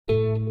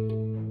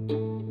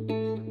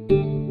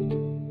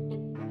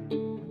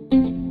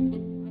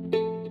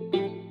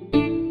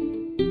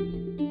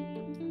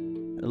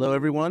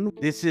everyone.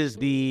 This is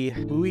the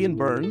Bowie and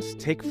Burns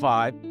Take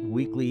 5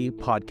 weekly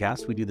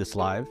podcast. We do this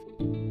live,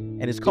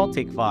 and it's called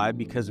Take 5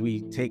 because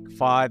we take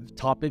 5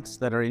 topics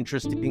that are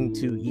interesting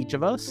to each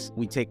of us.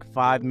 We take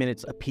 5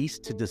 minutes apiece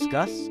to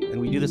discuss,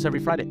 and we do this every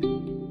Friday.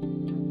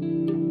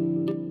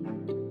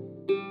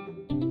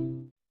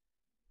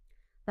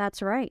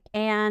 That's right.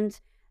 And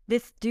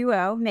this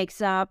duo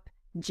makes up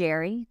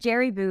Jerry.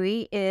 Jerry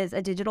Bowie is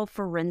a digital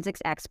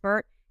forensics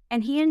expert,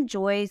 and he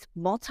enjoys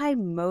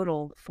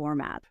multimodal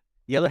format.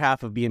 The other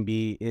half of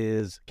B&B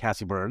is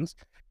Cassie Burns.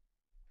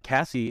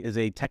 Cassie is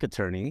a tech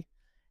attorney,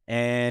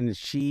 and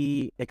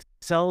she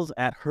excels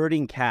at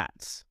herding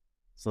cats.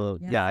 So,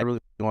 yeah, I really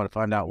want to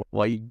find out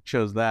why you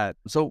chose that.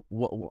 So,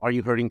 are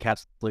you herding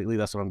cats lately?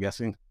 That's what I'm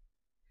guessing.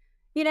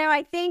 You know,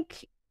 I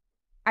think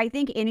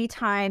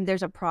anytime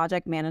there's a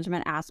project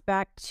management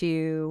aspect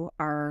to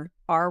our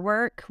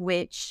work,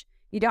 which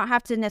you don't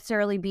have to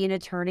necessarily be an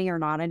attorney or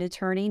not an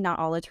attorney. Not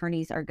all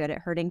attorneys are good at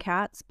herding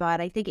cats,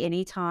 but I think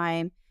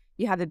anytime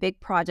you have a big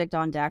project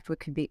on deck,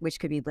 which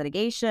could be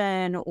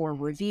litigation or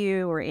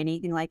review or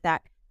anything like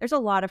that, there's a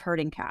lot of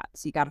herding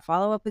cats. You got to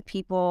follow up with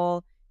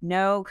people,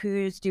 know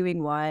who's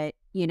doing what,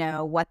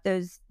 what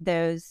those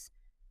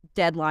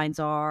deadlines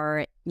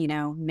are,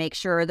 make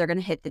sure they're going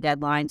to hit the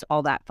deadlines,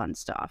 all that fun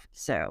stuff.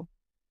 So,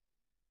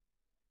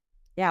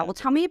 yeah. Well,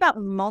 tell me about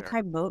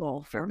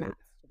multimodal formats.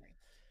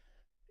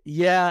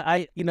 Yeah,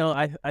 I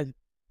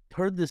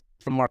heard this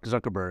from Mark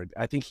Zuckerberg.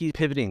 I think he's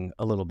pivoting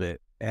a little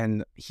bit.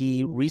 And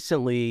he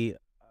recently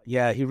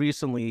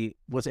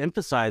was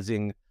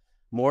emphasizing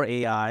more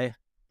AI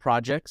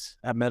projects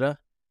at Meta.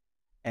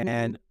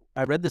 And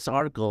I read this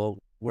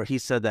article where he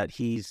said that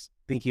he's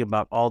thinking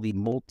about all the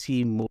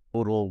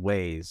multimodal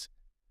ways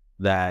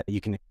that you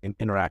can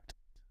interact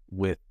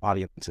with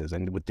audiences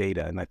and with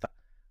data. And I thought,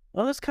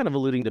 well, that's kind of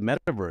alluding to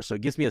metaverse. So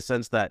it gives me a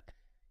sense that,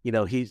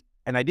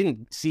 and I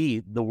didn't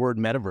see the word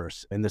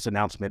metaverse in this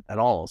announcement at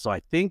all. So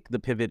I think the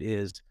pivot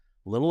is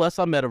a little less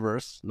on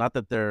metaverse, not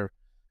that they're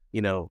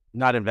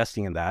not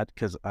investing in that,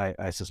 because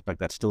I suspect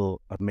that's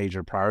still a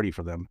major priority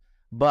for them,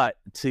 but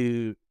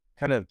to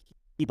kind of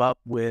keep up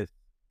with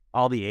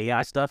all the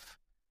AI stuff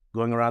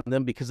going around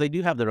them, because they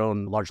do have their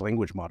own large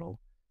language model.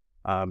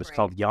 It's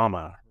called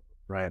Llama,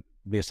 right?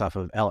 Based off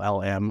of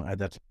LLM.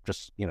 That's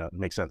just, it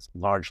makes sense.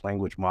 Large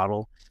language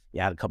model.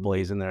 You add a couple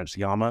A's in there, it's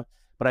Llama.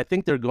 But I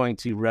think they're going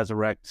to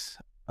resurrect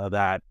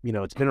that.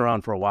 It's been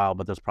around for a while,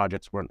 but those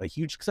projects weren't a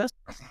huge success.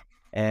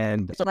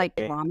 And so, like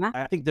Llama?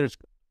 I think there's...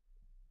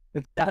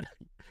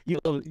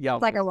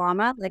 like a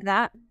llama, like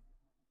that.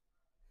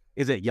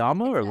 Is it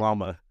Llama or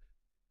Llama?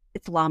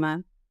 It's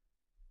Llama,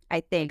 I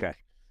think. Okay.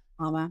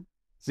 Llama.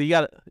 So you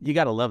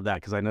gotta love that,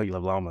 because I know you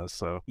love llamas.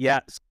 So yeah,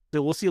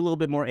 so we'll see a little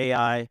bit more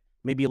AI,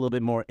 maybe a little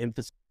bit more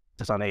emphasis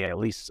on AI, at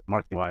least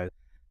marketing wise,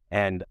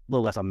 and a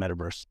little less on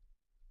metaverse.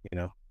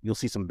 You'll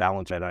see some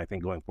balance I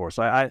think going forward.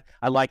 So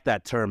I like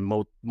that term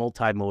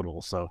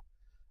multimodal. So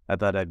I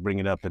thought I'd bring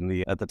it up at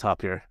the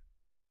top here.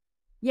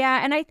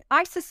 Yeah, and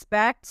I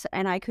suspect,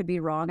 and I could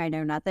be wrong, I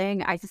know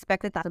nothing, I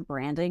suspect that that's a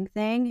branding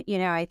thing.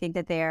 I think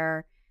that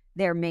there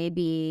may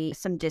be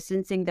some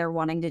distancing they're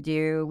wanting to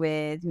do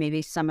with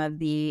maybe some of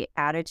the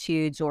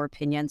attitudes or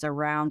opinions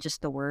around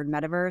just the word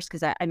metaverse.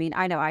 Because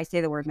I know I say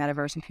the word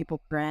metaverse and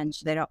people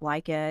cringe. They don't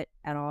like it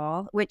at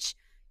all, which,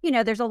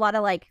 there's a lot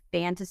of like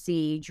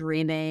fantasy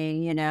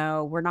dreaming,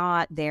 we're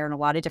not there in a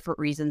lot of different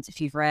reasons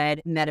if you've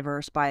read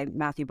Metaverse by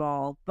Matthew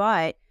Ball.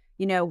 But,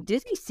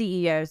 Disney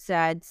CEO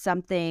said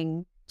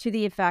something to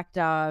the effect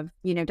of,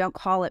 don't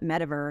call it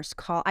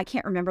metaverse, I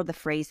can't remember the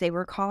phrase they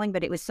were calling,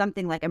 but it was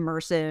something like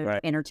immersive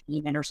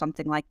entertainment or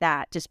something like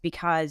that, just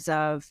because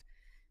of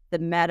the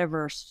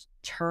metaverse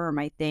term,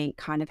 I think,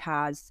 kind of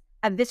has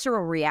a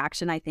visceral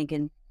reaction, I think,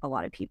 in a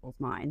lot of people's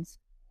minds.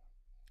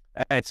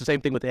 It's the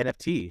same thing with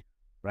NFT,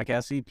 right,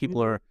 Cassie?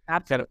 People are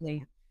absolutely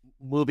kind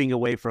of moving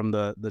away from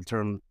the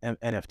term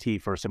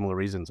NFT for similar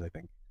reasons, I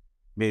think.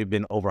 May have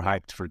been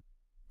overhyped for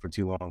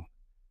too long.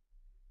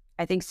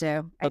 I think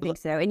so. And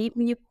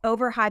when you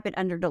overhype and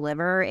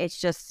underdeliver, it's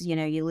just,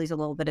 you lose a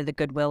little bit of the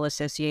goodwill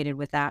associated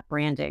with that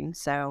branding.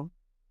 So,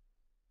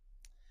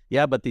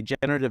 yeah, but the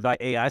generative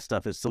AI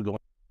stuff is still going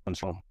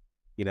strong.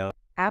 I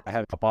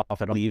have to pop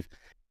off and leave.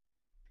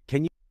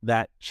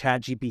 That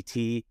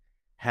ChatGPT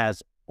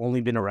has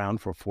only been around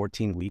for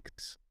 14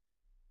 weeks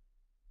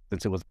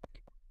since it was.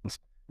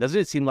 Doesn't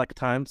it seem like a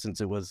time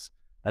since it was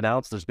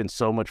announced? There's been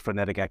so much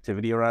frenetic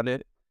activity around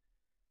it.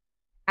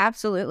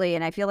 Absolutely.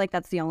 And I feel like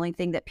that's the only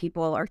thing that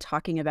people are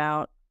talking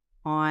about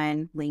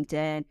on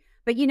LinkedIn.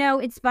 But,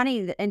 it's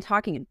funny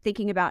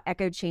thinking about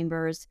echo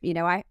chambers.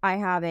 I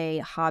have a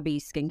hobby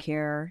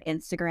skincare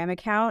Instagram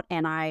account,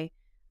 and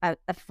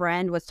a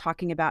friend was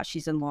talking about,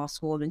 she's in law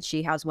school and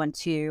she has one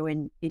too.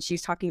 And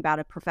she's talking about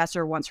a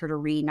professor wants her to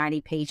read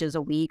 90 pages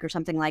a week or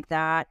something like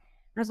that.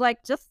 And I was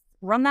like, just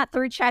run that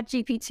through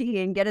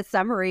ChatGPT and get a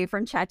summary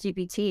from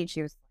ChatGPT. And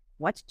she was,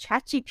 what's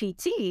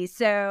ChatGPT?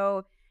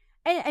 So,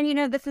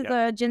 and this is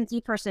a Gen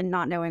Z person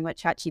not knowing what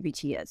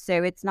ChatGPT is.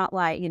 So it's not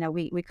like,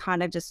 we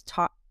kind of just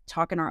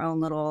talk in our own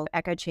little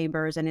echo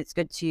chambers, and it's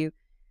good to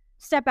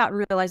step out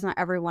and realize not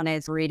everyone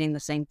is reading the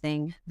same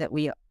thing that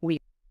we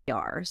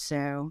are.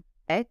 So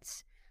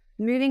it's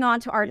moving on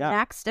to our Yeah.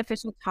 next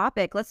official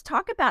topic. Let's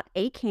talk about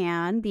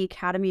ACAN, the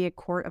Academy of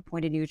Court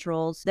Appointed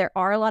Neutrals. There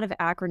are a lot of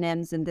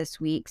acronyms in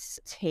this week's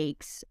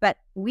takes, but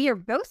we are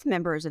both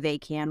members of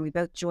ACAN. We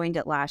both joined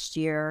it last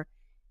year.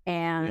 We are.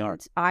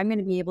 And I'm going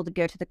to be able to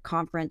go to the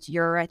conference.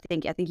 I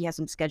think you have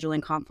some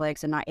scheduling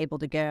conflicts and not able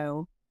to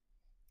go.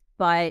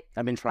 But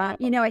I've been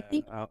trying. I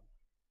think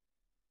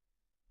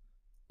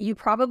you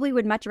probably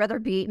would much rather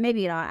be,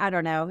 maybe not, I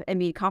don't know. I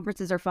mean,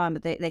 conferences are fun,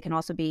 but they can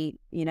also be,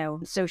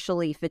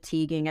 socially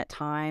fatiguing at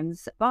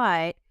times.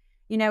 But,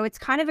 it's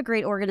kind of a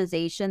great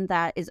organization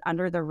that is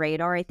under the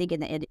radar, I think, in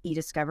the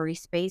e-discovery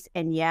space.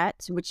 And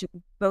yet, which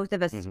both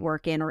of us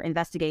work in, or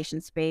investigation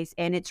space,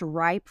 and it's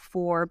ripe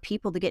for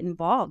people to get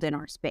involved in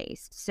our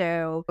space.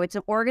 So it's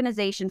an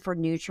organization for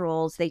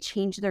neutrals. They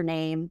changed their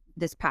name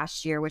this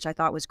past year, which I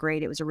thought was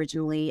great. It was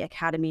originally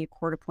Academy of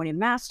Court Appointed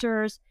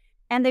Masters.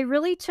 And they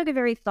really took a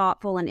very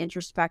thoughtful and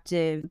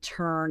introspective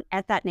turn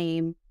at that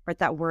name, or at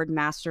that word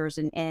masters,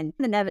 and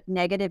the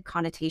negative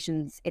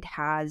connotations it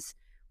has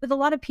with a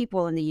lot of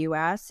people in the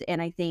US.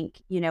 And I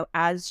think,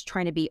 as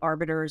trying to be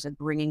arbiters of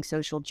bringing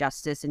social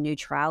justice and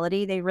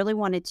neutrality, they really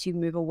wanted to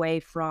move away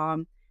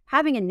from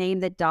having a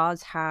name that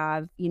does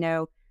have,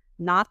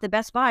 not the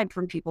best vibe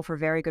from people for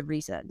very good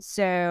reasons.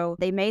 So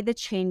they made the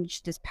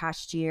change this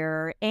past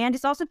year. And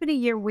it's also been a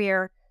year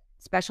where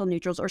special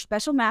neutrals, or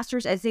special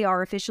masters as they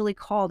are officially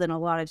called in a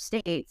lot of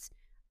states,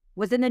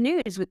 was in the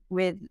news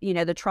with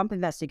the Trump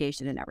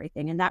investigation and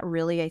everything. And that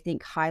really, I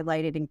think,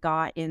 highlighted and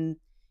got in,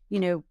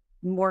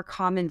 more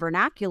common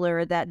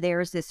vernacular that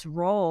there's this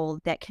role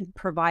that can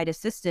provide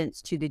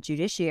assistance to the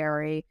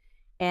judiciary.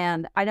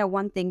 And I know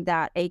one thing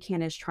that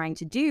ACAN is trying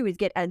to do is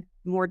get a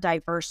more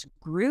diverse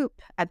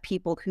group of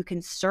people who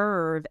can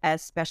serve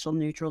as special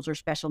neutrals or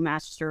special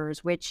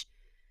masters, which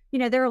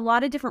there are a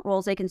lot of different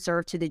roles they can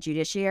serve to the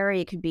judiciary.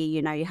 It could be,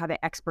 you have an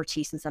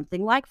expertise in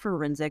something like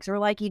forensics or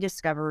like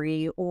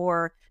e-discovery,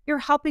 or you're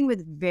helping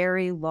with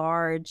very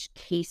large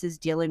cases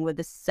dealing with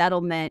the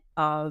settlement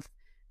of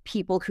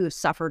people who have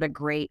suffered a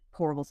great,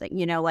 horrible thing.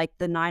 Like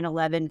the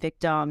 9/11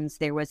 victims,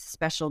 there was a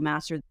special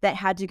master that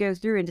had to go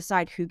through and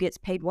decide who gets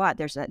paid what.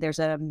 There's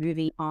a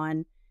movie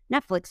on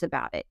Netflix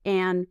about it.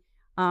 And,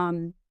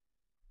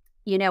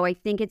 I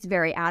think it's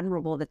very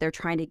admirable that they're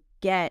trying to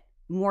get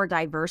more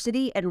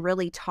diversity and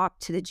really talk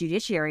to the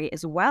judiciary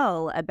as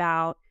well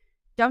about,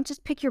 don't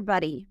just pick your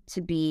buddy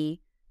to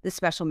be the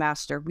special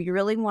master. We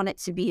really want it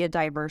to be a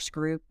diverse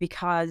group,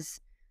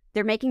 because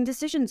they're making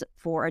decisions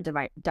for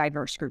a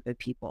diverse group of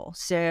people.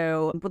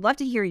 So would love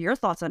to hear your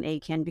thoughts on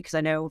ACAN, because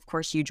I know, of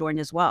course, you joined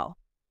as well.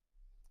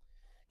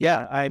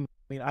 Yeah,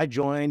 I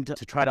joined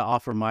to try to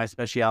offer my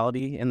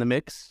specialty in the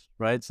mix,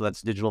 right? So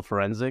that's digital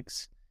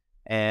forensics.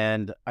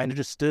 And I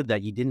understood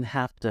that you didn't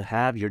have to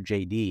have your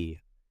JD,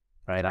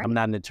 right? I'm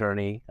not an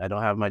attorney. I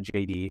don't have my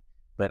JD,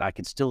 but I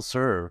could still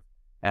serve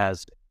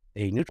as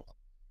a neutral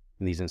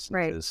in these instances.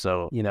 Right.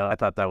 So, I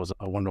thought that was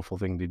a wonderful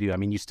thing to do. I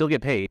mean, you still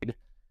get paid,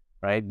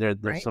 right?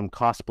 There's some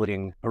cost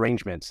splitting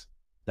arrangements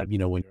that,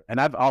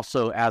 and I've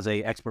also, as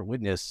a expert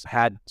witness,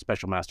 had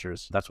special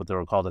masters. That's what they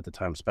were called at the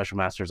time, special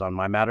masters on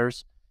my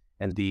matters.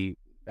 And the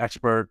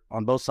expert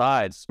on both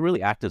sides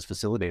really act as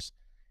facilitators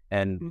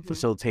and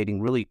facilitating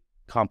really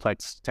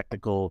complex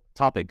technical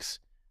topics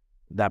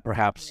that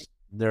perhaps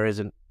there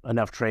isn't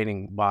enough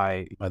training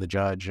by the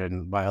judge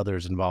and by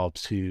others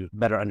involved to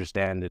better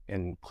understand it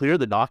and clear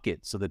the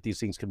docket so that these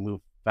things can move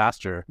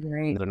faster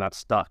and they're not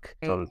stuck.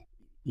 So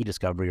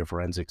e-discovery or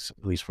forensics,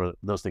 at least for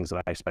those things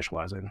that I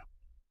specialize in.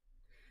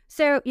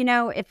 So,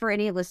 if for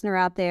any listener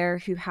out there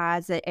who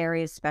has an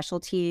area of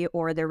specialty,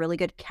 or they're really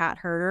good cat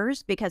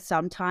herders, because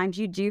sometimes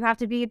you do have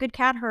to be a good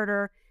cat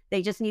herder,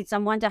 they just need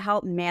someone to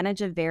help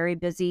manage a very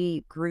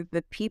busy group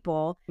of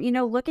people.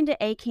 Look into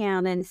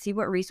ACAN and see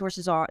what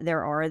resources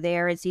there are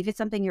there, and see if it's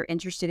something you're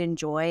interested in.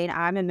 Join.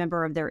 I'm a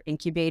member of their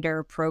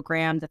incubator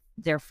program,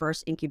 their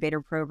first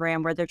incubator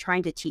program, where they're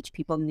trying to teach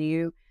people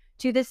new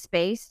to this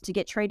space to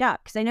get trained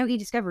up. Because I know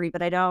e-discovery,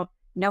 but I don't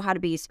know how to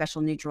be a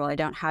special neutral. I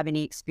don't have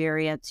any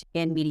experience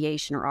in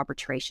mediation or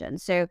arbitration.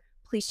 So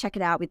please check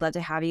it out. We'd love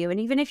to have you. And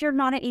even if you're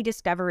not an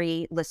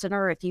e-discovery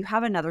listener, if you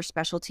have another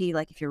specialty,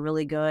 like if you're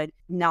really good,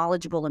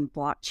 knowledgeable in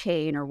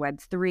blockchain or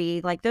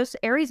Web3, like those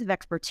areas of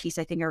expertise,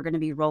 I think are going to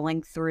be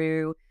rolling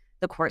through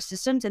the court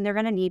systems, and they're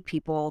going to need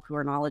people who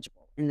are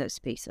knowledgeable in those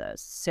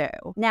spaces. So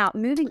now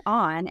moving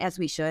on, as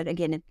we should,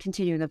 again,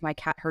 continuing with my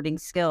cat herding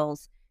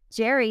skills,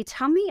 Jerry,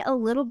 tell me a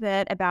little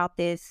bit about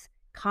this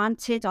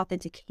content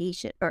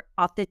authentication or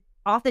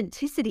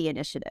authenticity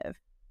initiative.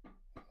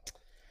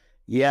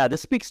 Yeah,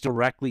 this speaks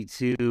directly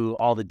to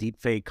all the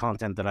deepfake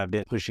content that I've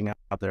been pushing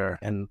out there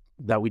and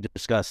that we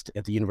discussed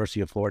at the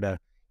University of Florida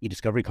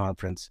e-discovery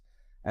conference.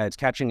 It's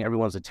catching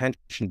everyone's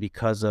attention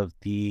because of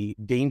the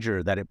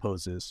danger that it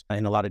poses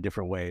in a lot of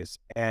different ways.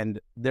 And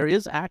there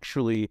is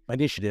actually an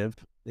initiative.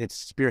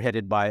 It's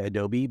spearheaded by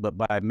Adobe, but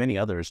by many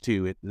others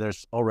too.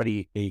 There's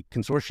already a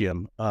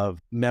consortium of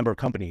member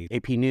companies,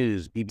 AP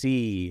News,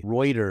 BBC,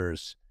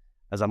 Reuters,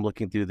 as I'm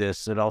looking through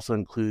this. It also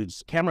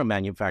includes camera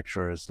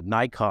manufacturers,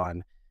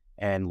 Nikon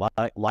and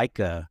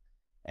Leica,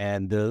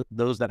 and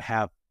those that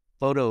have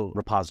photo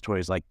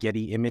repositories like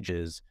Getty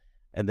Images,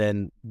 and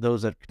then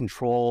those that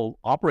control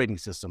operating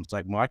systems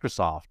like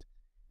Microsoft,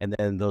 and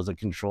then those that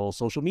control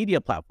social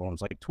media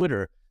platforms like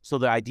Twitter. So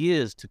the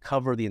idea is to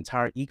cover the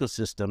entire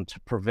ecosystem to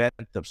prevent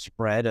the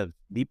spread of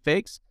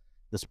deepfakes,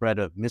 the spread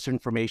of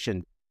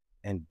misinformation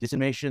and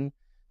disinformation.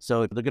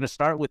 So they're going to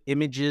start with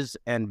images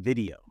and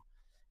video.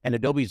 And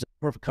Adobe's a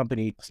perfect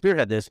company to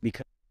spearhead this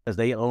because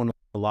they own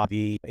a lot of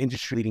the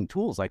industry-leading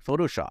tools like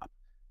Photoshop,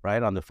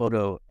 right? On the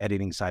photo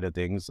editing side of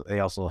things. They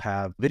also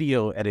have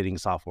video editing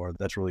software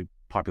that's really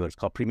popular. It's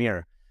called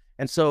Premiere.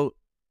 And so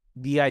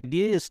the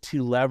idea is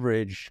to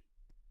leverage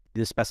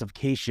this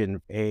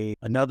specification,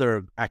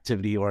 another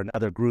activity or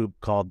another group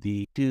called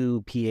the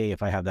 2PA,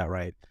 if I have that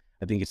right.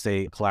 I think it's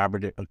a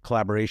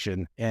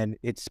collaboration, and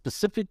it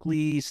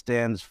specifically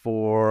stands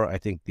for, I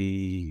think,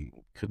 the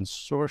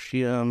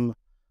Consortium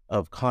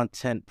of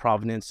Content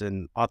Provenance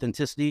and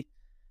Authenticity,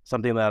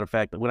 something to that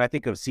effect. When I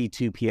think of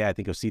C2PA, I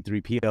think of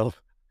C3PO.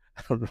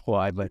 I don't know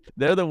why, but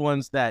they're the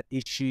ones that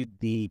issued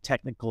the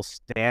technical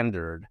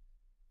standard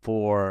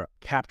for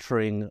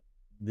capturing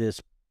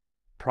this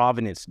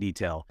provenance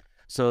detail.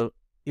 So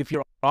if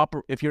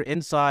you're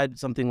inside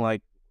something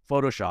like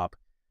Photoshop,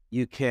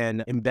 you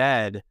can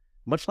embed,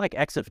 much like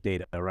EXIF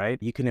data, right?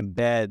 You can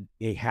embed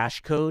a hash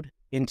code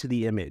into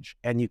the image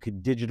and you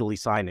could digitally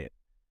sign it.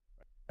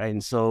 Right?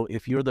 And so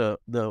if you're the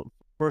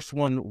first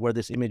one where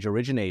this image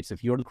originates,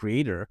 if you're the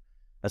creator,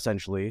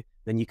 essentially,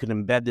 then you can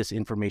embed this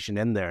information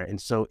in there.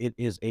 And so it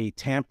is a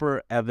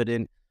tamper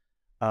evident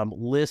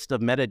list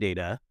of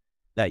metadata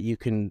that you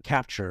can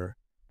capture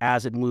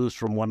as it moves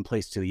from one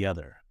place to the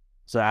other.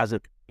 So as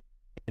it,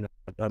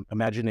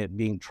 imagine it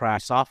being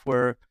tracked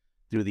software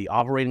through the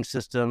operating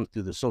system,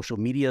 through the social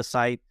media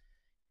site.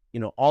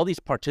 All these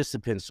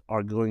participants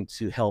are going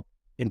to help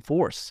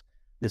enforce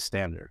this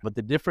standard. But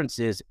the difference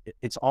is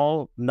it's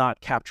all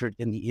not captured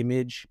in the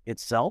image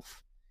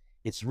itself.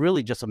 It's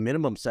really just a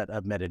minimum set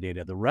of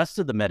metadata. The rest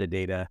of the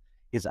metadata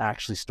is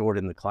actually stored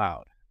in the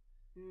cloud.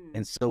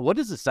 And so what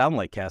does it sound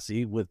like,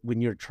 Cassie,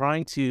 when you're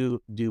trying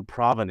to do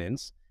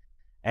provenance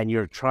and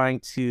you're trying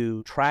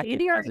to track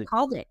Candy already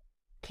called it.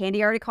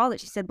 Candy already called it.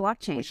 She said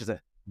blockchain. Which is a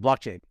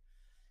blockchain.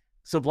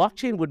 So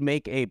blockchain would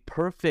make a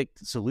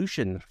perfect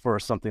solution for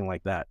something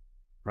like that,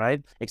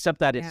 right? Except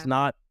that it's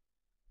not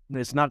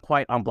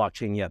quite on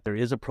blockchain yet. There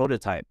is a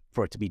prototype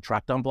for it to be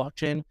tracked on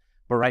blockchain,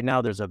 but right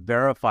now there's a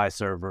verify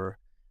server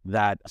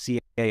that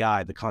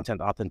CAI, the Content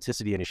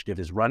Authenticity Initiative,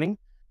 is running.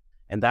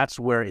 And that's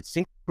where it's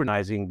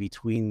synchronizing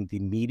between the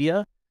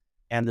media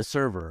and the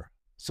server.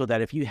 So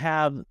that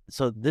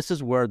so this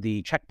is where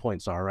the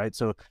checkpoints are, right?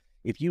 So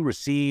if you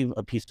receive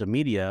a piece of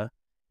media,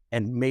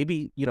 and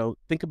maybe,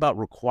 think about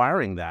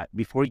requiring that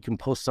before you can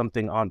post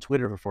something on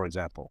Twitter, for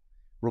example,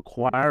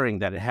 requiring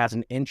that it has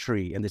an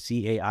entry in the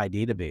CAI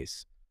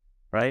database,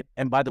 right?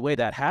 And by the way,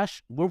 that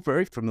hash, we're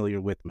very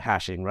familiar with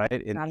hashing, right?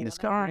 In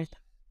Discovery.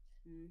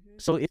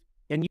 So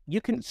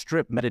you can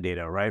strip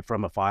metadata, right,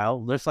 from a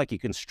file, just like you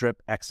can strip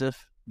EXIF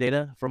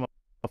data from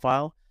a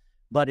file,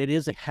 but it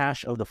is a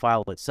hash of the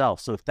file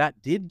itself. So if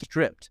that did get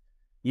stripped,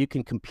 you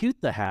can compute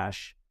the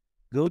hash,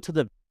 go to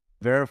the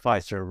verify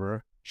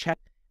server, check,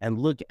 and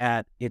look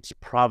at its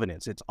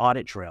provenance, its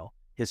audit trail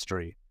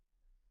history.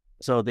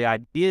 So the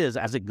idea is,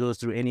 as it goes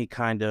through any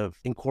kind of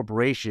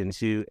incorporation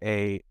to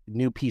a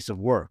new piece of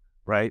work,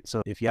 right?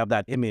 So if you have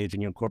that image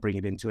and you're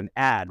incorporating it into an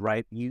ad,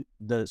 right?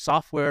 The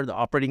software, the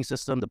operating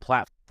system, the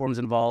platforms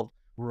involved,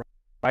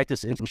 write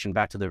this information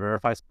back to the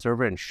verify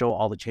server and show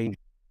all the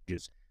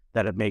changes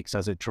that it makes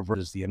as it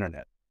traverses the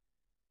internet.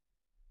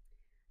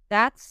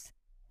 That's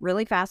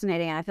really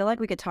fascinating. I feel like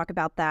we could talk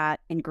about that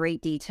in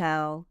great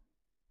detail.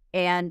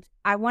 And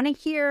I want to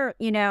hear,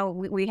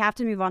 we have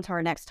to move on to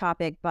our next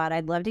topic, but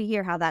I'd love to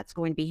hear how that's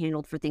going to be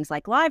handled for things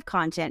like live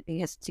content,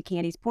 because to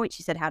Candy's point,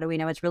 she said, how do we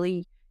know it's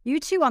really you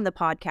two on the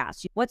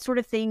podcast? What sort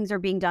of things are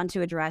being done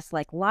to address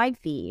like live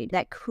feed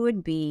that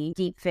could be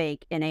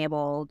deepfake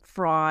enabled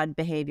fraud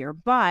behavior?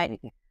 But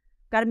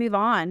got to move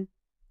on,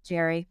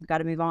 Jerry. Got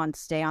to move on.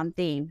 Stay on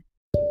theme.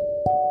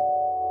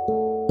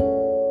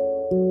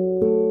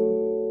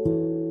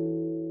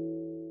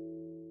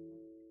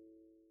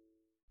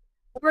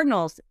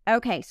 Ordinals.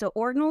 Okay, so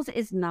Ordinals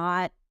is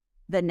not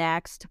the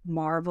next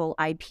Marvel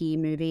IP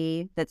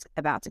movie that's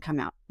about to come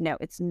out. No,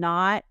 it's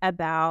not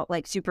about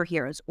like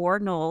superheroes.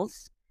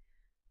 Ordinals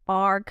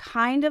are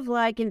kind of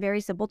like, in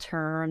very simple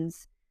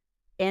terms,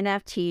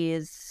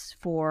 NFTs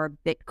for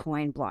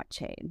Bitcoin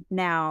blockchain.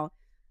 Now,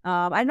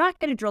 I'm not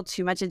going to drill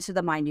too much into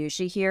the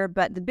minutiae here,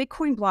 but the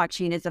Bitcoin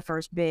blockchain is the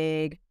first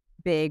big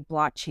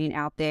blockchain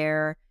out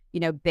there,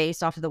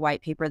 based off of the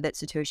white paper that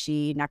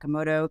Satoshi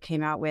Nakamoto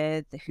came out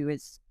with, who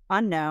is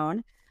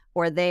unknown,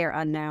 or they are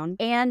unknown.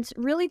 And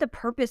really the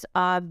purpose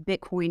of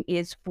Bitcoin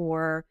is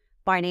for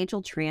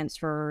financial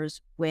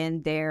transfers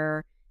when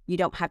you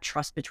don't have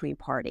trust between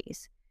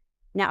parties.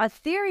 Now,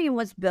 Ethereum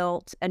was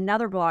built,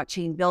 another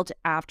blockchain built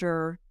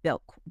after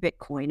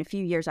Bitcoin, a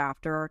few years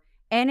after,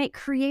 And it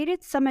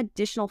created some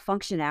additional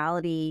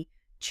functionality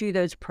to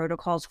those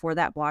protocols for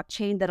that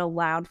blockchain that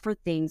allowed for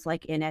things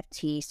like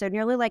NFT. So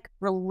nearly like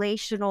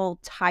relational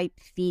type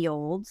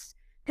fields,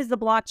 because the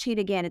blockchain,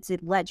 again, it's a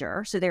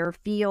ledger. So there are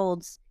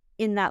fields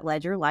in that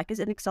ledger, like as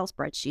an Excel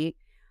spreadsheet.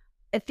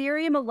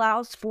 Ethereum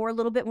allows for a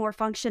little bit more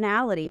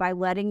functionality by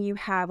letting you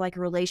have like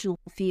a relational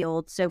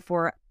field. So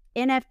for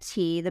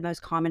NFT, the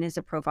most common is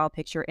a profile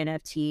picture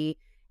NFT.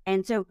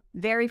 And so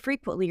very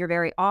frequently or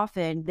very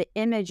often, the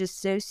image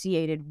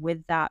associated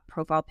with that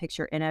profile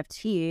picture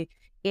NFT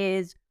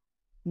is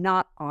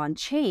not on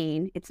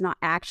chain. It's not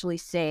actually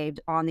saved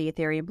on the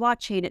Ethereum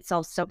blockchain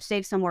itself, so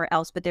saved somewhere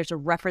else, but there's a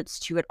reference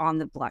to it on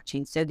the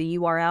blockchain. So the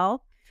URL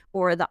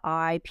or the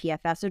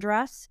IPFS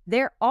address.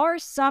 There are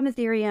some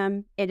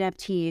Ethereum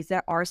NFTs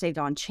that are saved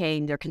on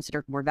chain. They're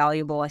considered more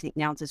valuable. I think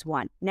now it's just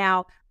one.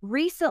 Now,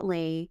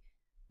 recently,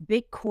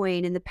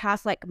 Bitcoin in the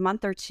past like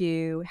month or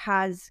two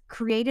has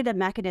created a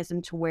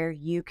mechanism to where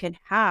you can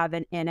have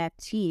an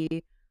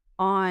NFT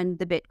on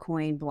the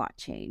Bitcoin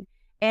blockchain.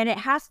 And it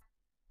has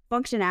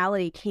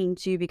functionality came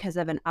to because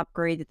of an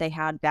upgrade that they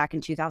had back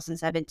in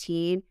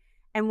 2017.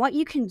 And what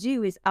you can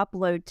do is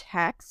upload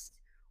text,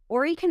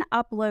 or you can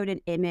upload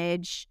an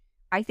image.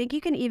 I think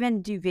you can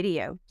even do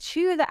video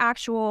to the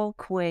actual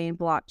coin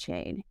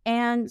blockchain.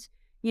 And,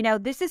 you know,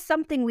 this is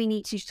something we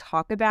need to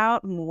talk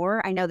about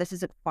more. I know this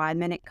is a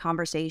 5-minute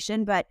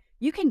conversation, but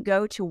you can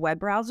go to a web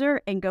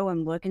browser and go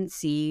and look and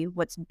see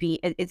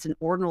it's an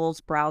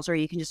Ordinals browser.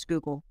 You can just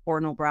Google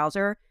Ordinal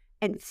browser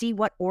and see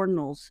what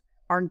Ordinals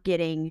are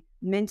getting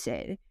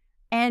minted.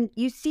 And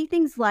you see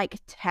things like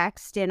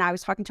text. And I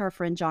was talking to our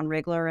friend John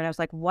Rigler, and I was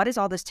like, what is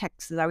all this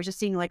text? And I was just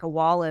seeing like a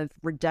wall of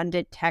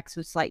redundant text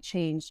with slight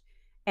change.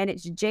 And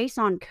it's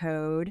JSON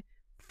code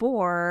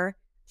for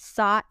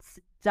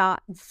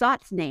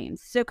SOTS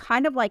names. So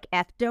kind of like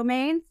F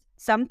domains.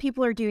 Some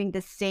people are doing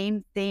the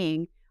same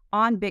thing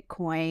on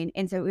Bitcoin.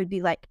 And so it would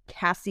be like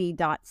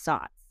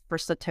Cassie.sots for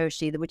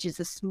Satoshi, which is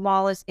the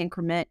smallest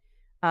increment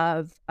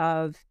of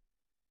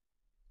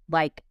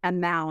like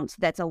amount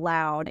that's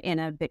allowed in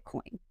a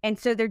Bitcoin. And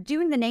so they're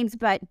doing the names,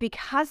 but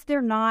because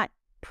they're not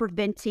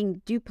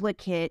preventing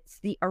duplicates,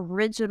 the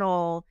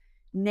original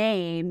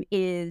name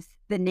is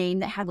the name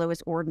that had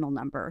lowest ordinal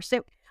number.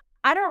 So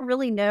I don't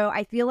really know.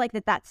 I feel like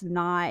that's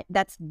not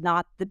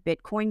the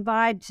Bitcoin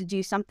vibe to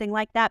do something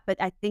like that. But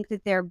I think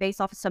that they're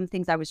based off of some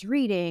things I was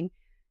reading.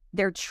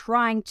 They're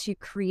trying to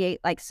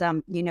create like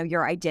some, you know,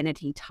 your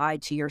identity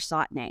tied to your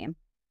SOT name.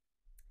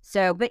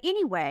 So, but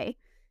anyway,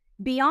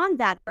 beyond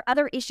that, there are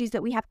other issues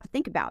that we have to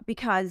think about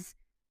because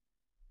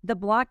the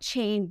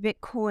blockchain,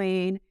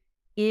 Bitcoin,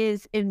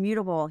 is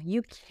immutable.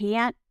 You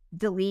can't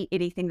delete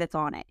anything that's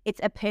on it.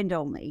 It's append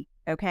only,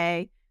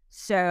 okay?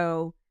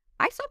 So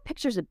I saw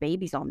pictures of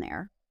babies on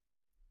there.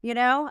 You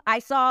know, I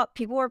saw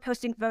people were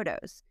posting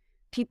photos.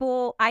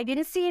 I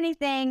didn't see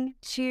anything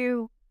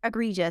too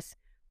egregious,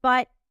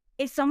 but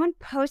if someone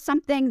posts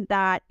something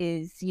that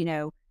is, you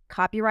know,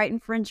 copyright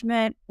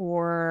infringement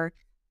or,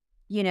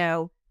 you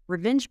know,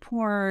 revenge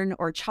porn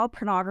or child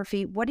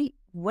pornography, what do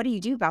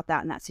you do about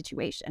that in that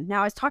situation?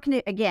 Now, I was talking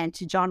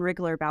to John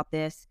Rigler about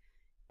this,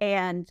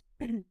 and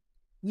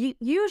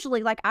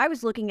usually, like, I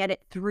was looking at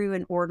it through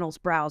an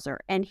Ordinals browser,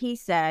 and he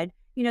said,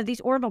 you know,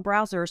 these Ordinal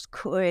browsers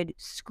could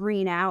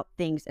screen out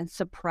things and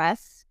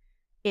suppress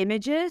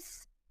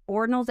images,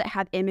 Ordinals that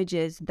have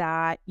images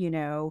that, you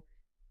know,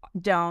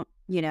 don't,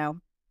 you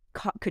know,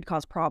 could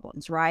cause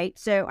problems, right?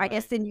 So I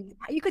guess then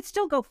you could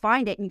still go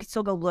find it and you could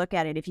still go look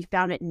at it if you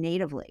found it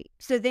natively.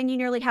 So then you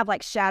nearly have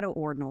like shadow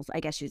Ordinals, I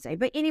guess you'd say.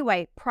 But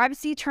anyway,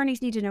 privacy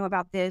attorneys need to know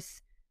about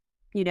this.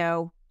 You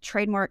know,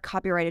 trademark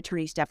copyright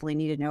attorneys definitely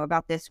need to know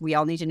about this. We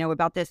all need to know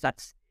about this.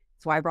 That's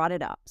why I brought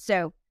it up.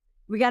 So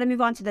we got to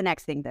move on to the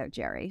next thing though,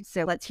 Jerry.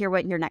 So let's hear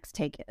what your next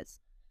take is.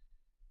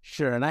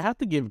 Sure. And I have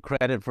to give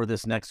credit for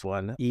this next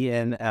one,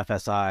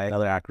 ENFSI,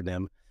 another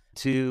acronym,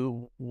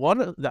 to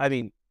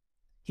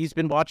he's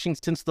been watching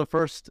since the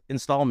first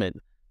installment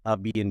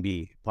of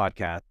B&B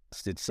podcast.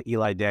 It's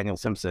Eli Daniel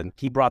Simpson.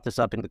 He brought this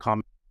up in the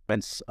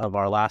comments of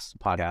our last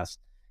podcast.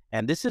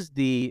 And this is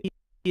the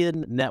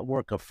European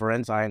Network of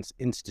Forensic Science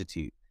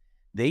Institute.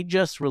 They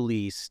just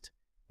released,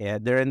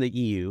 they're in the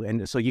EU,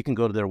 and so you can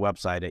go to their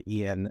website at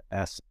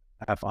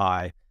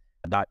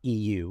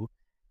ensfi.eu,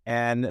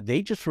 and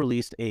they just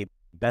released a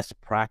best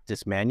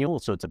practice manual.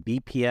 So it's a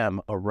BPM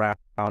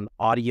around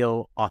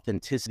audio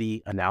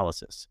authenticity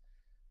analysis.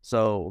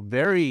 So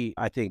very,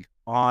 I think,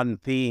 on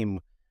theme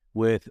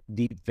with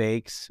deep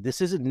fakes.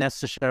 This isn't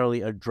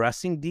necessarily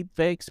addressing deep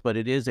fakes, but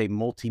it is a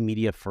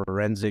multimedia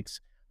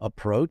forensics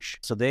approach.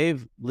 So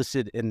they've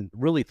listed in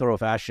really thorough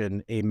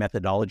fashion a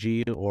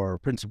methodology or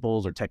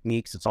principles or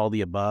techniques, it's all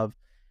the above,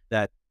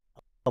 that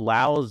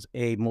allows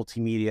a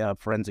multimedia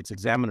forensics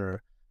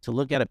examiner to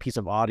look at a piece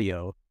of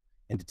audio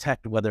and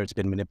detect whether it's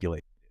been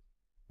manipulated,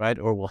 right?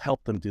 Or will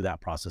help them do that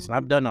process. And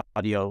I've done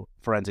audio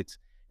forensics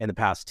in the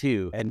past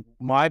too. And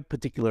my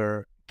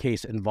particular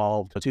case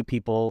involved two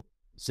people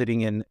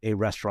sitting in a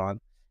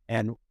restaurant,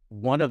 and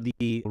one of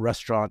the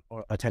restaurant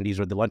attendees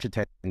or the lunch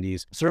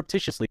attendees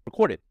surreptitiously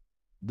recorded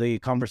the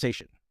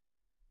conversation.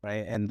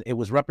 right? And it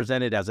was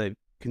represented as a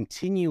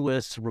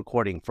continuous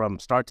recording from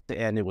start to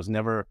end. It was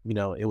never,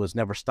 it was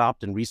never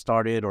stopped and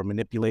restarted or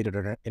manipulated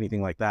or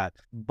anything like that.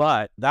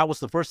 But that was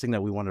the first thing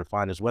that we wanted to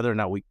find, is whether or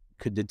not we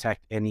could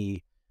detect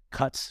any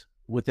cuts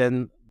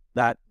within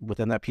that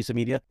piece of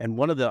media. And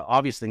one of the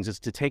obvious things is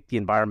to take the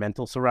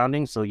environmental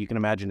surroundings. So you can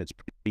imagine it's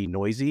pretty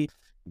noisy.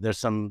 There's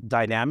some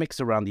dynamics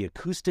around the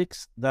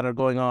acoustics that are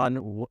going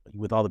on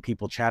with all the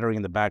people chattering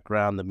in the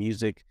background, the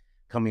music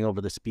coming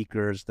over the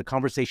speakers, the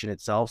conversation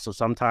itself. So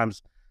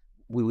sometimes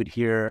we would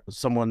hear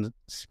someone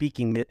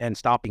speaking and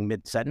stopping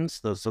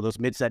mid-sentence. So those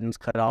mid-sentence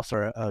cutoffs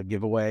are a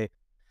giveaway.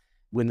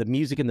 When the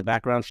music in the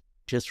background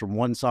shifts from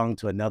one song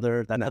to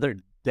another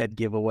dead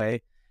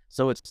giveaway.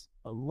 So it's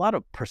a lot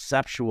of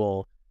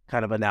perceptual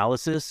kind of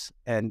analysis,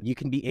 and you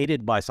can be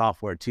aided by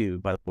software too,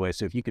 by the way.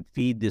 So if you could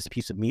feed this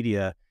piece of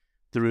media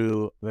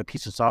through a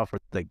piece of software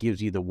that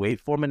gives you the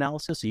waveform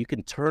analysis, so you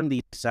can turn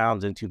these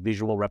sounds into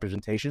visual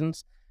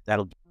representations,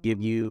 that'll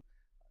give you,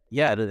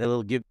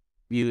 it'll give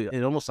you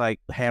almost like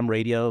ham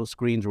radio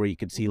screens where you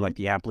can see like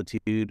the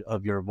amplitude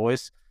of your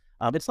voice.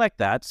 It's like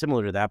that,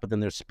 similar to that, but then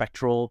there's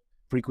spectral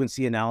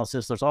frequency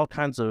analysis. There's all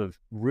kinds of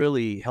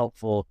really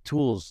helpful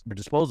tools at your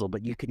disposal,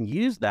 but you can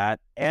use that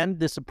and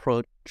this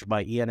approach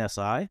by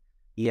ENFSI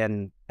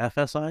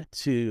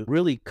to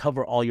really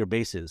cover all your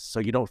bases. So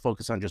you don't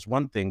focus on just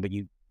one thing, but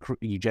you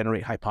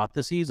generate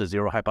hypotheses, a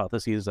zero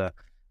hypothesis, a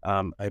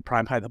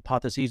prime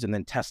hypothesis, and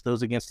then test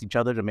those against each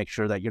other to make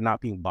sure that you're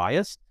not being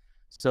biased.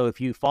 So if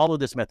you follow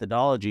this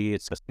methodology,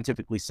 it's a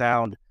scientifically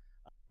sound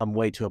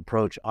way to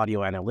approach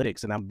audio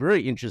analytics. And I'm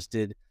very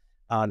interested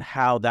on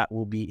how that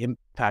will be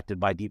impacted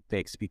by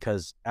deepfakes,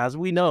 because as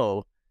we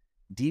know,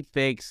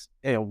 deepfakes,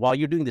 while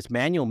you're doing this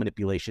manual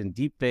manipulation,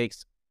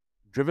 deepfakes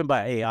driven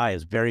by AI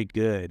is very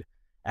good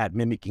at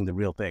mimicking the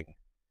real thing.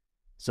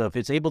 So if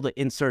it's able to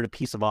insert a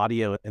piece of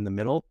audio in the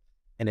middle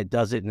and it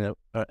does it in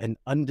an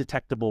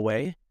undetectable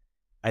way,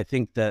 I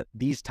think that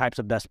these types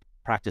of best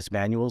practice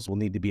manuals will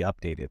need to be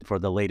updated for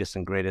the latest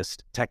and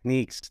greatest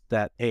techniques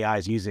that AI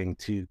is using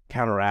to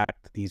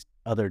counteract these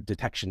other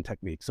detection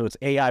techniques. So it's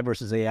AI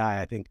versus AI,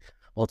 I think,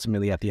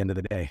 ultimately at the end of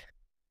the day.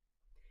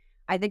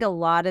 I think a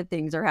lot of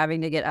things are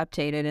having to get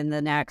updated in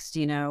the next,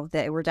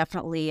 that we're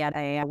definitely at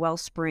a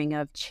wellspring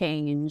of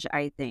change,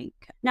 I think.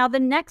 Now,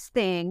 the next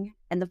thing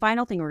and the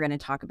final thing we're going to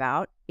talk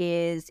about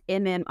is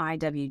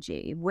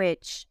MMIWG,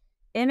 which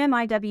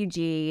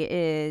MMIWG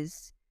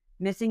is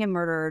missing and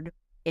murdered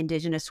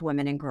Indigenous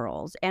women and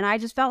girls. And I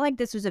just felt like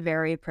this was a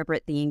very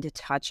appropriate thing to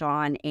touch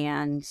on,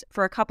 and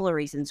for a couple of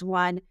reasons.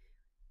 One,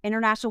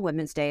 International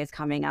Women's Day is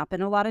coming up,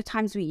 and a lot of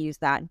times we use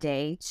that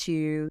day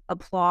to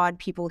applaud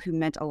people who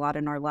meant a lot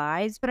in our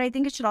lives. But I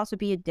think it should also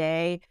be a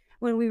day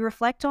when we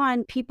reflect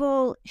on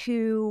people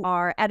who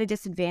are at a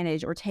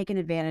disadvantage or taken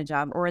advantage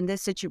of, or in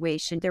this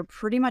situation, they're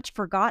pretty much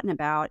forgotten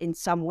about in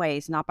some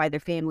ways, not by their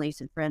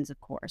families and friends, of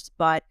course.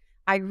 But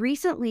I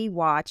recently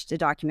watched a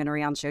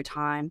documentary on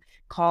Showtime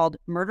called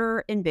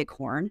Murder in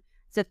Bighorn.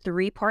 It's a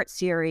 3-part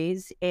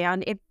series,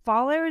 and it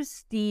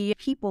follows the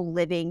people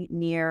living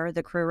near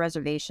the Crow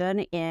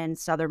Reservation in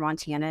southern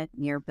Montana,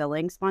 near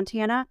Billings,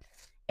 Montana.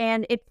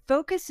 And it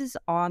focuses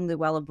on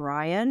Luella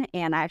Bryan,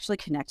 and I actually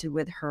connected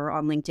with her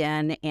on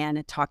LinkedIn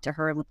and talked to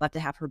her and would love to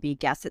have her be a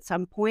guest at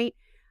some point.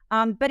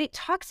 But it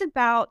talks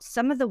about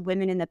some of the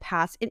women in the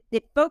past.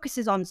 It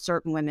focuses on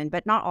certain women,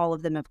 but not all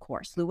of them, of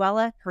course.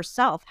 Luella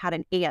herself had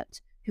an aunt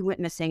who went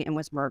missing and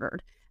was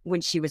murdered when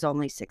she was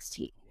only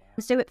 16.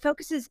 So it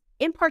focuses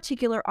in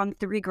particular on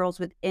 3 girls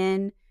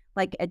within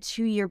like a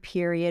 2-year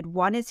period.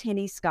 One is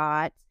Henny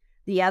Scott.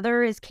 The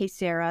other is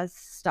Kaysara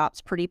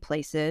Stops Pretty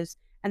Places.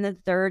 And the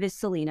third is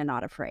Selena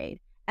Not Afraid.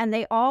 And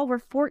they all were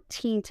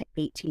 14 to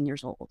 18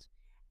 years old.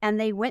 And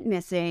they went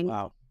missing.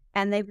 Wow.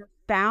 And they were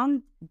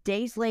found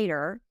days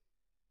later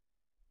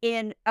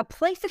in a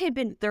place that had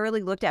been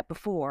thoroughly looked at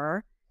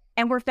before,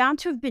 and were found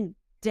to have been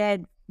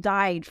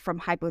died from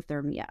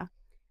hypothermia,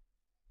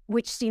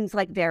 which seems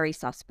like very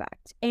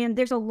suspect. And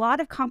there's a lot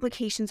of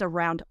complications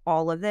around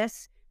all of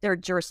this. There are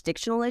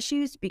jurisdictional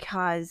issues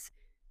because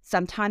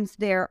sometimes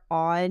they're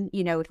on,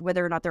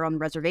 whether or not they're on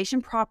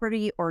reservation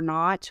property or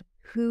not,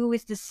 who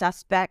is the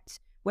suspect,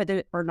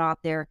 whether or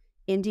not they're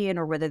Indian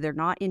or whether they're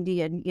not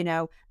Indian,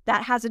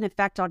 that has an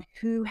effect on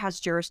who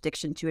has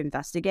jurisdiction to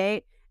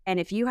investigate. And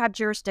if you have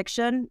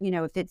jurisdiction,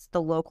 if it's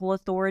the local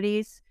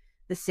authorities,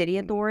 the city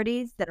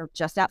authorities that are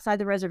just outside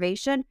the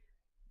reservation,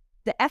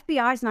 the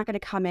FBI is not going to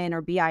come in,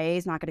 or BIA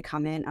is not going to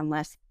come in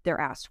unless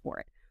they're asked for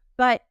it.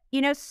 But,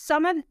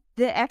 some of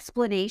the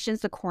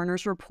explanations, the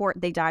coroner's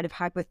report, they died of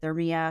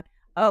hypothermia.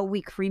 Oh,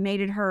 we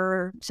cremated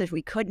her, so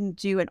we couldn't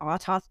do an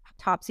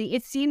autopsy.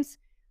 It seems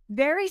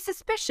very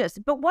suspicious.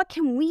 But what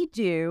can we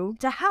do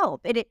to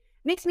help? It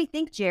makes me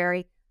think,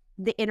 Jerry,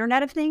 the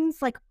Internet of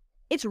Things, like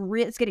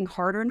it's getting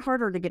harder and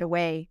harder to get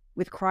away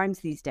with crimes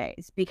these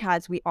days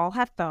because we all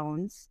have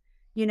phones.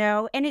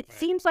 And it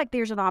seems like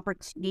there's an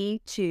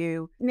opportunity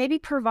to maybe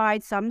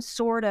provide some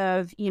sort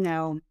of,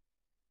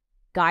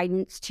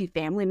 guidance to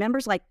family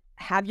members, like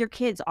have your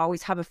kids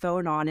always have a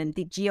phone on and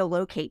the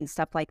geolocate and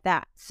stuff like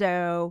that.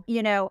 So,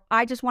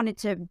 I just wanted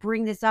to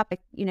bring this up,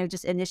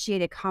 just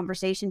initiate a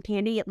conversation.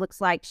 Candy, it looks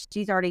like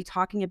she's already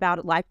talking about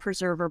a Life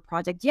Preserver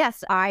project.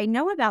 Yes, I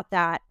know about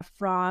that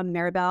from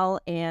Maribel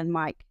and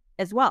Mike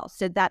as well.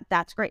 So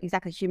that's great.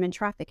 Exactly. Human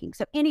trafficking.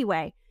 So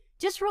anyway,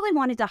 just really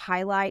wanted to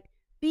highlight,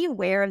 be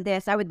aware of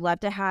this. I would love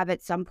to have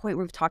at some point,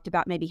 we've talked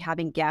about maybe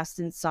having guests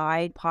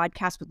inside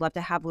podcasts. Would love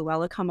to have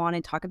Luella come on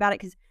and talk about it,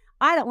 because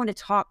I don't want to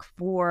talk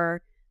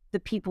for the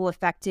people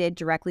affected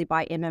directly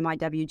by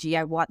MMIWG.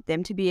 I want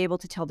them to be able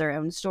to tell their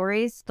own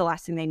stories. The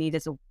last thing they need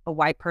is a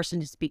white person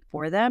to speak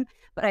for them.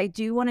 But I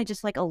do want to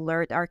just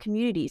alert our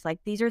communities.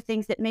 These are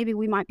things that maybe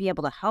we might be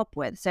able to help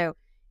with. So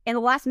in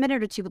the last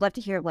minute or two, would love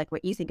to hear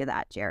what you think of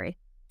that, Jerry.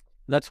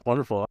 That's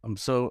wonderful. I'm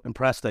so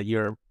impressed that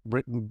you're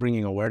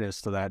bringing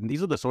awareness to that. And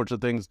these are the sorts of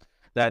things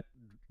that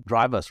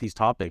drive us, these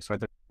topics, right?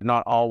 They're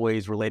not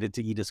always related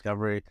to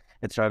e-discovery,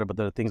 et cetera, but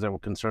they're things that we're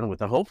concerned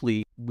with. And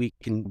hopefully we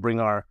can bring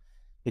our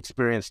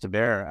experience to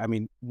bear. I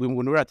mean, when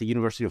we were at the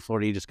University of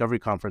Florida e-discovery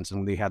conference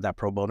and we had that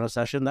pro bono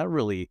session, that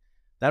really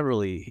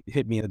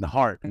hit me in the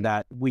heart, and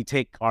that we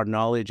take our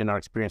knowledge and our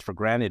experience for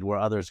granted, where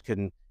others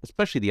can,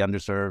 especially the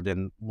underserved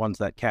and ones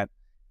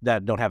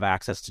that don't have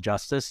access to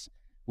justice,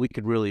 we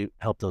could really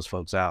help those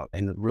folks out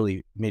in a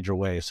really major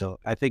way. So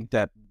I think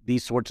that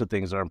these sorts of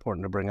things are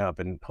important to bring up,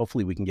 and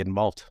hopefully we can get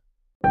involved.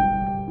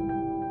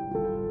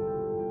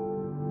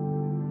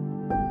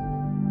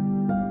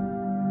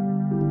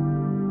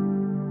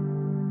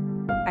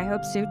 I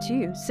hope so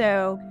too.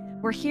 So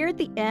we're here at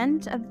the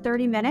end of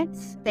 30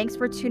 minutes. Thanks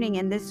for tuning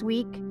in this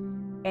week,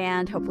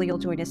 and hopefully you'll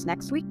join us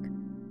next week.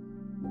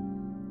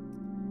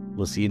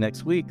 We'll see you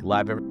next week,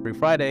 live every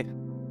Friday.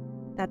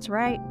 That's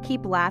right.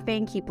 Keep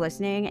laughing, keep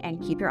listening,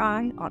 and keep your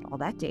eye on all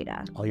that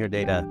data. All your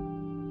data.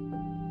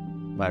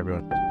 Bye,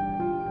 everyone.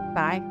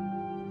 Bye.